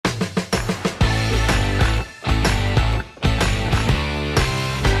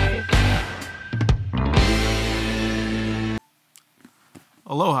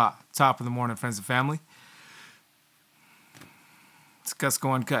Aloha, top of the morning, friends and family. It's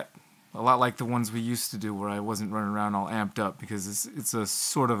Kusko Uncut. A lot like the ones we used to do where I wasn't running around all amped up because it's a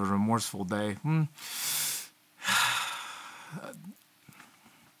sort of a remorseful day.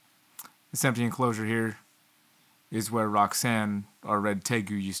 This empty enclosure here is where Roxanne, our red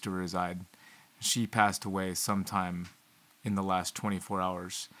tegu, used to reside. She passed away sometime in the last 24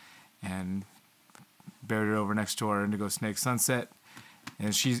 hours. And buried her over next to our indigo snake sunset.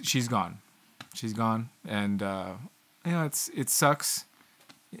 And she's gone. She's gone. And, it sucks,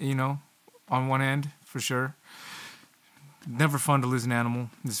 on one end, for sure. Never fun to lose an animal.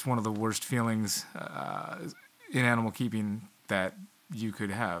 It's one of the worst feelings in animal keeping that you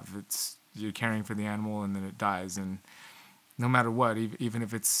could have. You're caring for the animal and then it dies. And no matter what, even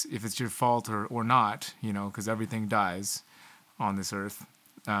if it's your fault or not, because everything dies on this earth,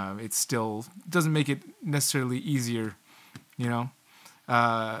 it still doesn't make it necessarily easier,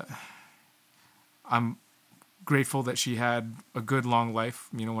 I'm grateful that she had a good long life.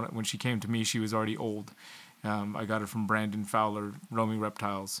 When she came to me, she was already old. I got her from Brandon Fowler, Roaming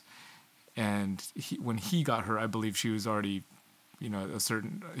Reptiles. And when he got her, I believe she was already, he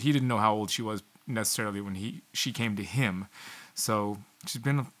didn't know how old she was necessarily when she came to him. So she's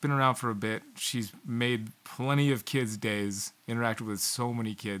been around for a bit. She's made plenty of kids' days, interacted with so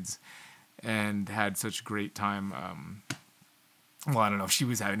many kids, and had such a great time. Well, I don't know if she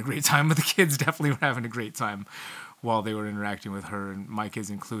was having a great time, but the kids definitely were having a great time while they were interacting with her, and my kids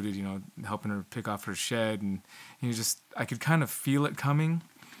included, helping her pick off her shed. And I could kind of feel it coming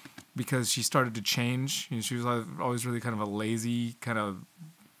because she started to change. She was always really kind of a lazy, kind of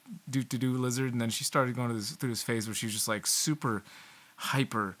do lizard, and then she started going through this phase where she was just like super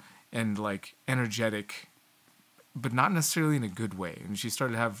hyper and like energetic, but not necessarily in a good way. And she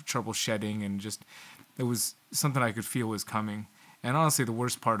started to have trouble shedding, and it was something I could feel was coming. And honestly, the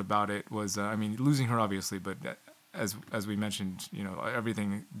worst part about it was, losing her obviously, but as we mentioned,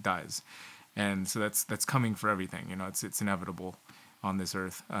 everything dies, and so that's coming for everything. It's inevitable on this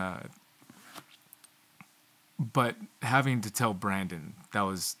earth. But having to tell Brandon that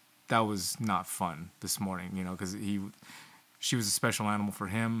was not fun this morning, because she was a special animal for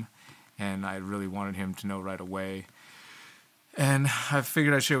him, and I really wanted him to know right away. And I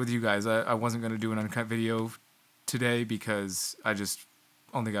figured I'd share with you guys. I wasn't going to do an uncut video today because I just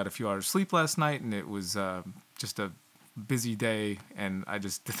only got a few hours sleep last night, and it was just a busy day, and I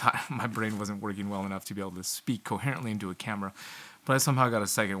just thought my brain wasn't working well enough to be able to speak coherently into a camera. But I somehow got a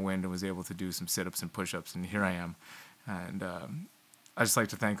second wind and was able to do some sit-ups and push-ups, and here I am. And I just like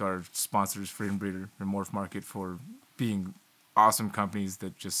to thank our sponsors, Freedom Breeder and Morph Market, for being awesome companies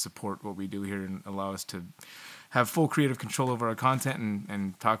that just support what we do here and allow us to have full creative control over our content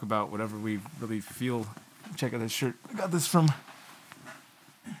and talk about whatever we really feel. Check out this shirt. I got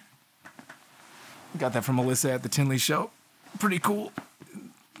that from Melissa at the Tinley Show. Pretty cool.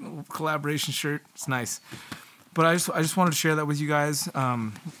 Little collaboration shirt. It's nice. But I just wanted to share that with you guys. There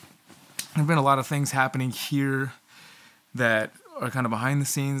have been a lot of things happening here that are kind of behind the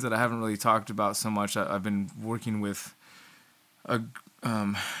scenes that I haven't really talked about so much. I've been working with a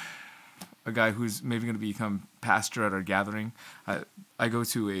guy who's maybe going to become pastor at our gathering. I go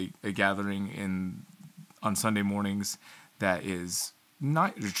to a gathering on Sunday mornings that is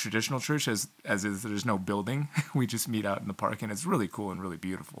not a traditional church as is. There's no building. We just meet out in the park, and it's really cool and really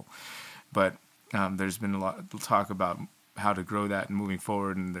beautiful. But there's been a lot of talk about how to grow that and moving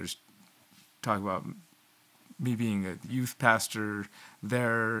forward, and there's talk about me being a youth pastor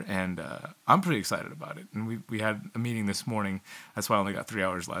there, and I'm pretty excited about it. And we had a meeting this morning. That's why I only got 3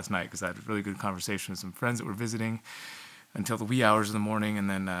 hours last night, because I had a really good conversation with some friends that were visiting until the wee hours of the morning, and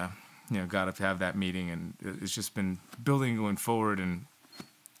then got up to have that meeting, and it's just been building going forward. And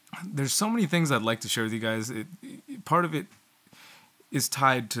there's so many things I'd like to share with you guys. Part of it is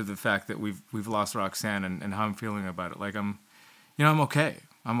tied to the fact that we've lost Roxanne and how I'm feeling about it. Like I'm okay.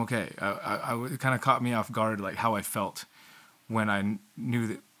 I'm okay. It kind of caught me off guard, like how I felt when I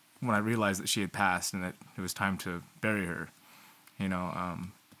realized that she had passed and that it was time to bury her.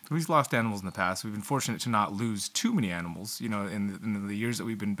 We've lost animals in the past. We've been fortunate to not lose too many animals. In the years that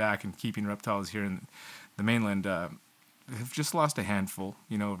we've been back and keeping reptiles here in the mainland, have just lost a handful,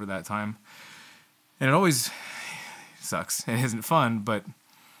 over that time. And it always sucks. It isn't fun, but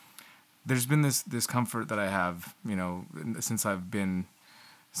there's been this comfort that I have, since I've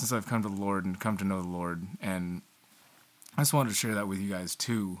come to the Lord and come to know the Lord. And I just wanted to share that with you guys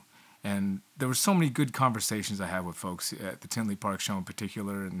too. And there were so many good conversations I had with folks at the Tinley Park show in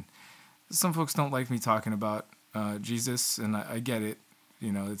particular. And some folks don't like me talking about Jesus, and I get it.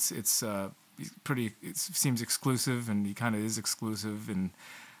 it seems exclusive, and he kind of is exclusive. And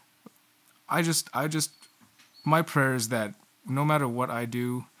I just, my prayer is that no matter what I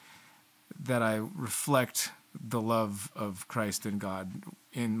do, that I reflect the love of Christ and God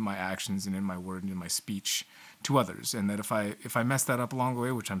in my actions and in my word and in my speech to others. And that if I mess that up along the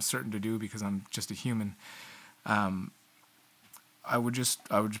way, which I'm certain to do because I'm just a human, I would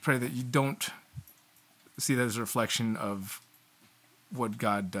pray that you don't see that as a reflection of what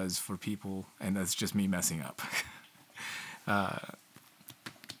God does for people, and that's just me messing up.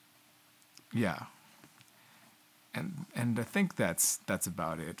 Yeah. And I think that's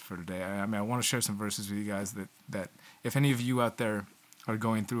about it for today. I mean, I want to share some verses with you guys that if any of you out there are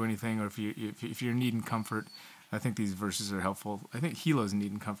going through anything, or if you're needing comfort, I think these verses are helpful. I think Hilo's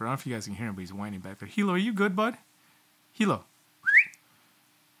needing comfort. I don't know if you guys can hear him, but he's whining back there. Hilo, are you good, bud? Hilo.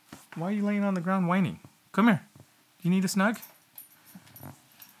 Why are you laying on the ground whining? Come here. You need a snug? All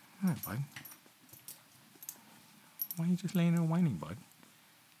right, bud. Why are you just laying there whining, bud?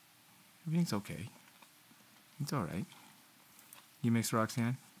 Everything's okay. It's all right. You mix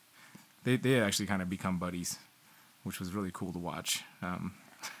Roxanne? They actually kind of become buddies, which was really cool to watch.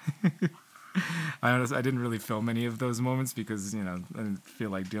 I didn't really film any of those moments because, I didn't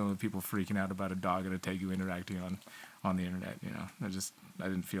feel like dealing with people freaking out about a dog at a Tegu interacting on the internet. I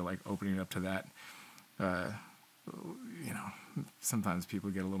didn't feel like opening up to that. Sometimes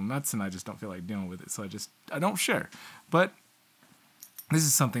people get a little nuts, and I just don't feel like dealing with it, so I don't share. But this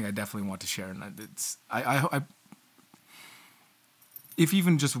is something I definitely want to share, and if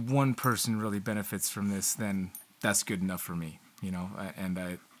even just one person really benefits from this, then that's good enough for me,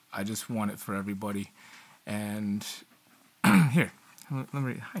 and I just want it for everybody. And here, let me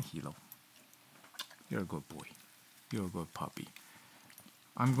read. Hi, Hilo. You're a good boy. You're a good puppy.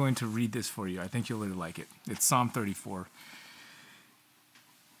 I'm going to read this for you. I think you'll really like it. It's Psalm 34.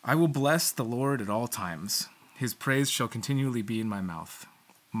 I will bless the Lord at all times. His praise shall continually be in my mouth.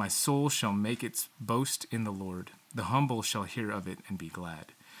 My soul shall make its boast in the Lord. The humble shall hear of it and be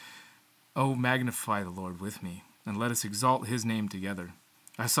glad. Oh, magnify the Lord with me, and let us exalt his name together.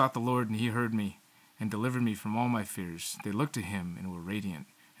 I sought the Lord, and he heard me, and delivered me from all my fears. They looked to him and were radiant,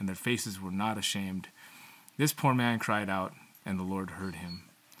 and their faces were not ashamed. This poor man cried out, and the Lord heard him,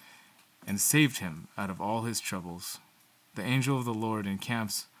 and saved him out of all his troubles. The angel of the Lord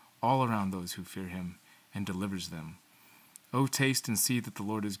encamps all around those who fear him, and delivers them. O taste and see that the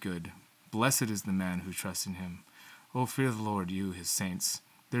Lord is good. Blessed is the man who trusts in him. O fear the Lord, you his saints.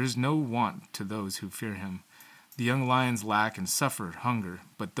 There is no want to those who fear him. The young lions lack and suffer hunger,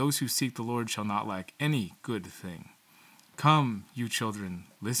 but those who seek the Lord shall not lack any good thing. Come, you children,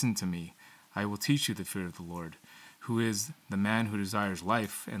 listen to me. I will teach you the fear of the Lord. Who is the man who desires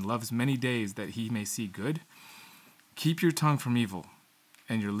life and loves many days that he may see good? Keep your tongue from evil,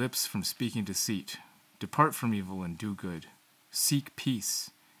 and your lips from speaking deceit. Depart from evil and do good. Seek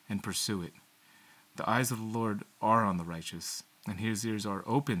peace and pursue it. The eyes of the Lord are on the righteous, and his ears are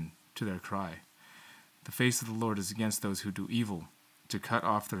open to their cry. The face of the Lord is against those who do evil, to cut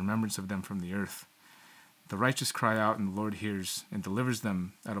off the remembrance of them from the earth. The righteous cry out, and the Lord hears, and delivers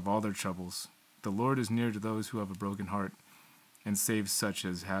them out of all their troubles. The Lord is near to those who have a broken heart, and saves such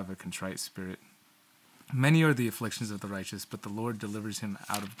as have a contrite spirit. Many are the afflictions of the righteous, but the Lord delivers him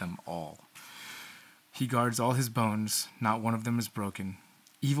out of them all. He guards all his bones, not one of them is broken.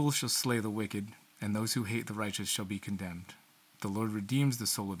 Evil shall slay the wicked, and those who hate the righteous shall be condemned. The Lord redeems the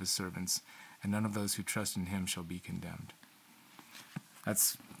soul of his servants, and none of those who trust in him shall be condemned.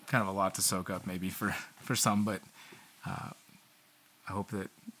 That's kind of a lot to soak up maybe for some, but I hope that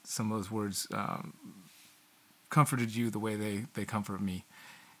some of those words comforted you the way they comfort me.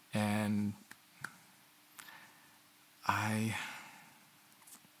 And I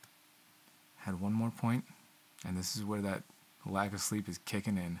had one more point, and this is where that lack of sleep is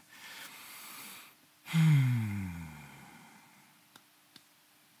kicking in.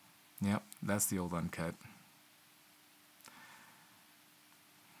 Yep, that's the old uncut.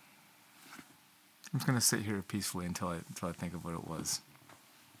 I'm just going to sit here peacefully until I think of what it was.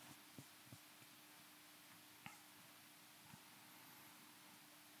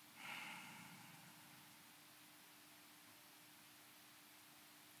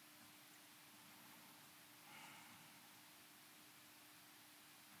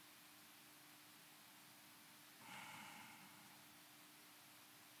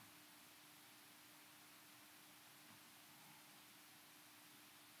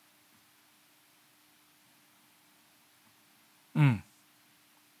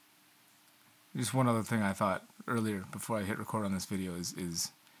 Just one other thing I thought earlier before I hit record on this video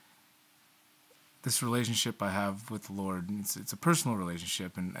is this relationship I have with the Lord. It's a personal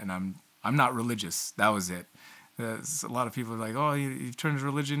relationship, and I'm not religious. That was it. A lot of people are like, oh, you've turned to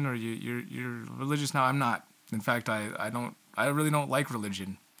religion, or you're religious now. I'm not. In fact, I really don't like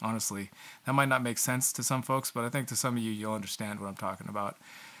religion, honestly. That might not make sense to some folks, but I think to some of you, you'll understand what I'm talking about.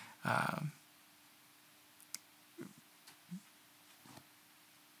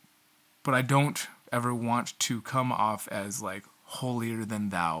 But I don't ever want to come off as like holier than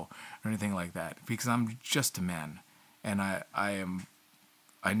thou or anything like that, because I'm just a man, and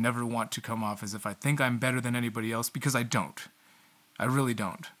I never want to come off as if I think I'm better than anybody else, because I don't. I really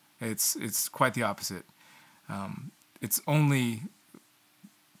don't. It's quite the opposite. It's only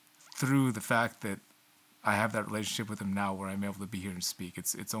through the fact that I have that relationship with him now where I'm able to be here and speak.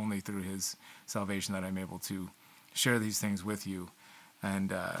 It's only through his salvation that I'm able to share these things with you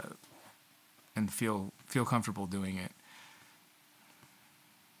and feel comfortable doing it.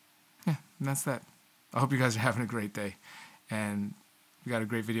 Yeah, and that's that. I hope you guys are having a great day. And we got a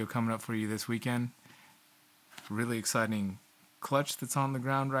great video coming up for you this weekend. Really exciting clutch that's on the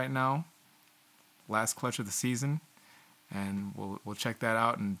ground right now. Last clutch of the season. And we'll check that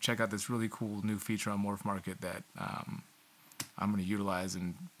out and check out this really cool new feature on Morph Market that I'm going to utilize,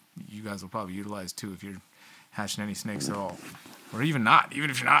 and you guys will probably utilize too if you're hatching any snakes at all. Or even not. Even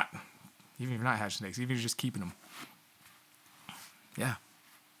if you're not hatching snakes. Even if you're just keeping them. Yeah.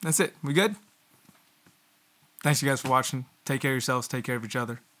 That's it. We good? Thanks you guys for watching. Take care of yourselves. Take care of each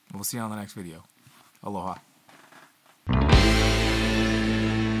other. We'll see you on the next video. Aloha.